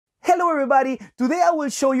everybody, today I will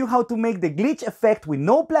show you how to make the glitch effect with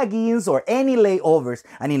no plugins or any layovers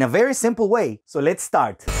and in a very simple way. So let's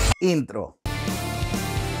start. Intro.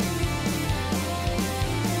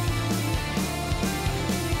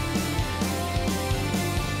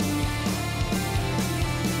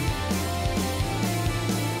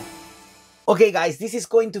 Okay guys, this is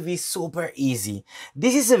going to be super easy.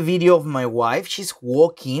 This is a video of my wife. She's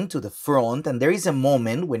walking to the front and there is a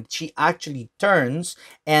moment when she actually turns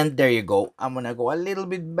and there you go. I'm gonna go a little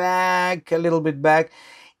bit back.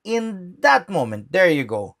 In that moment, there you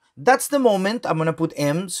go. That's the moment. I'm gonna put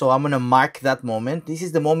M, so I'm gonna mark that moment. This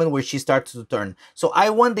is the moment where she starts to turn. So I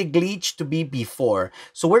want the glitch to be before.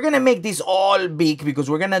 So we're gonna make this all big because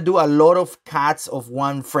we're gonna do a lot of cuts of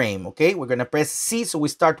one frame, okay? We're gonna press C, so we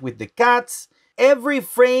start with the cuts. Every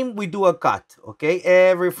frame we do a cut, okay?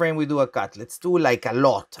 Every frame we do a cut. Let's do like a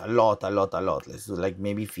lot. Let's do like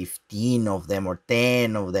maybe 15 of them or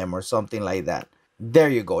 10 of them or something like that. There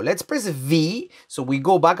you go. Let's press V. So we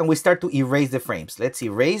go back and we start to erase the frames. Let's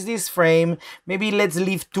erase this frame. Maybe let's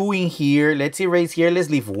leave 2 in here. Let's erase here. Let's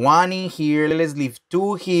leave 1 in here. Let's leave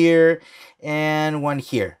 2 here and 1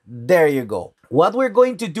 here. There you go. What we're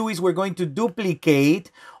going to do is we're going to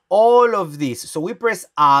duplicate all of this. So we press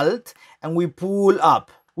Alt and we pull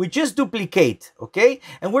up. We just duplicate, okay?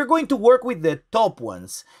 And we're going to work with the top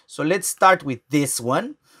ones. So let's start with this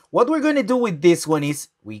one. What we're going to do with this one is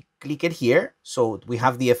we click it here. So we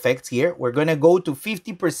have the effects here. We're going to go to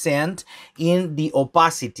 50% in the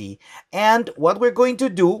opacity. And what we're going to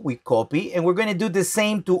do, we copy and we're going to do the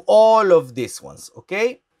same to all of these ones,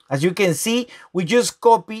 okay? As you can see, we just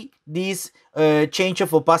copy this change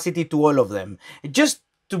of opacity to all of them. Just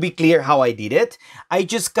to be clear how I did it, I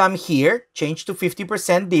just come here, change to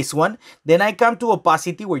 50%, this one. Then I come to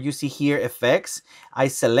opacity where you see here effects. I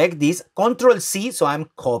select this, Control C, so I'm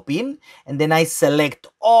copying. And then I select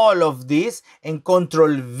all of this and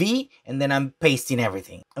Control V, and then I'm pasting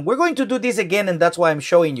everything. And we're going to do this again, and that's why I'm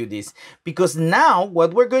showing you this. Because now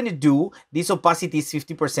what we're going to do, this opacity is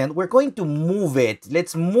 50%, we're going to move it.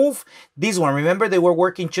 Let's move this one. Remember, they were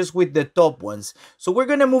working just with the top ones. So we're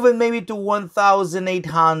going to move it maybe to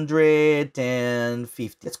 1850.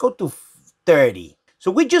 Let's go to 30. So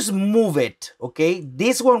we just move it, okay?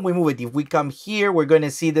 This one, we move it. If we come here, we're going to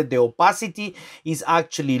see that the opacity is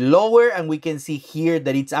actually lower, and we can see here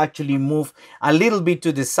that it's actually moved a little bit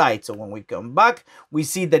to the side. So when we come back, we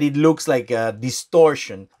see that it looks like a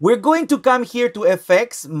distortion. We're going to come here to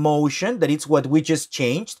FX, motion, that is what we just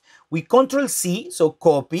changed. We Control C, so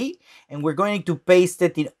copy, and we're going to paste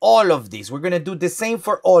it in all of these. We're going to do the same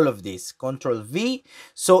for all of these. Control V.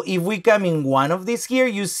 So if we come in one of these here,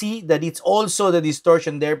 you see that it's also the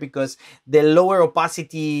distortion there because the lower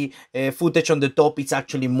opacity footage on the top is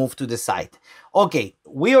actually moved to the side. Okay,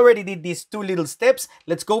 we already did these 2 little steps.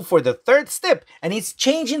 Let's go for the 3rd step, and it's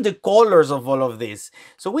changing the colors of all of this.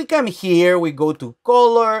 So we come here, we go to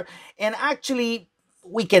color, and actually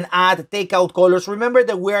we can add, take out colors. Remember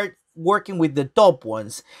that we're working with the top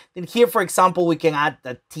ones. Then here, for example, we can add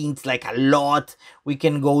the tints like a lot. We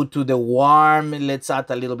can go to the warm. Let's add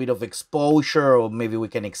a little bit of exposure, or maybe we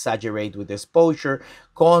can exaggerate with exposure,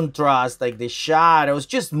 contrast, like the shadows.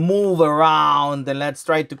 Just move around and let's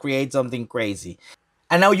try to create something crazy.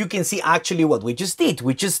 And now you can see actually what we just did.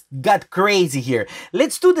 We just got crazy here.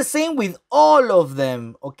 Let's do the same with all of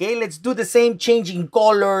them, okay? Let's do the same, changing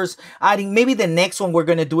colors, adding, maybe the next one we're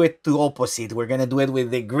gonna do it to opposite. We're gonna do it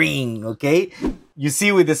with the green, okay? You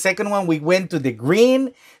see with the second one, we went to the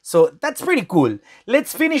green. So that's pretty cool.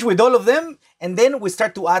 Let's finish with all of them and then we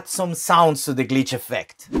start to add some sounds to the glitch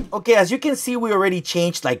effect. Okay, as you can see, we already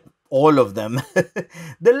changed like all of them.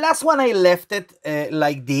 The last one I left it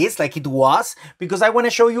like this, like it was, because I want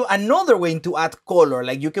to show you another way to add color.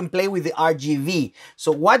 Like you can play with the RGB.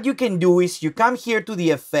 So what you can do is you come here to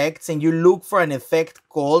the effects and you look for an effect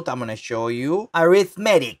called, I'm going to show you,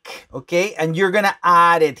 arithmetic, okay? And you're going to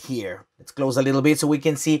add it here. Let's close a little bit so we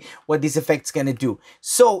can see what this effect's gonna do.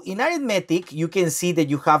 So in arithmetic, you can see that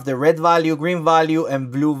you have the red value, green value,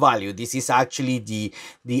 and blue value. This is actually the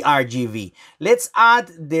RGB. Let's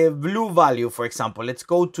add the blue value, for example. Let's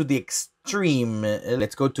go to the extreme.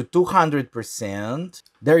 Let's go to 200%.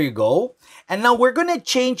 There you go. And now we're gonna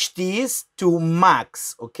change this to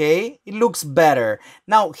max, okay? It looks better.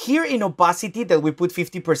 Now here in opacity that we put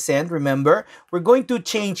 50%, remember, we're going to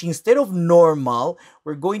change, instead of normal,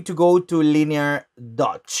 we're going to go to linear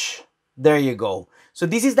dodge. There you go. So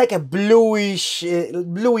this is like a bluish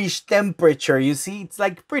temperature, you see? It's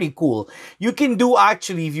like pretty cool. You can do,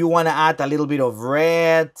 actually, if you want to add a little bit of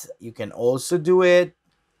red, you can also do it.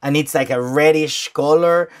 and it's like a reddish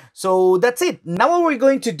color. So that's it. Now what we're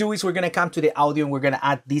going to do is we're going to come to the audio and we're going to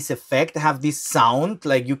add this effect, have this sound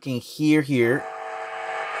like you can hear here.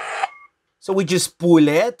 So we just pull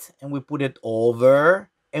it and we put it over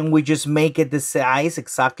and we just make it the size,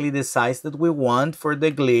 exactly the size that we want for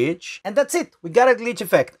the glitch. And that's it. We got a glitch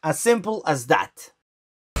effect. As simple as that.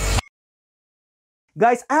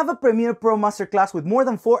 Guys, I have a Premiere Pro masterclass with more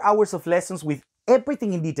than 4 hours of lessons with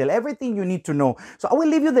everything in detail, everything you need to know. So I will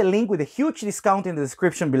leave you the link with a huge discount in the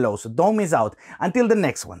description below, so don't miss out. Until the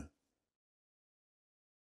next one.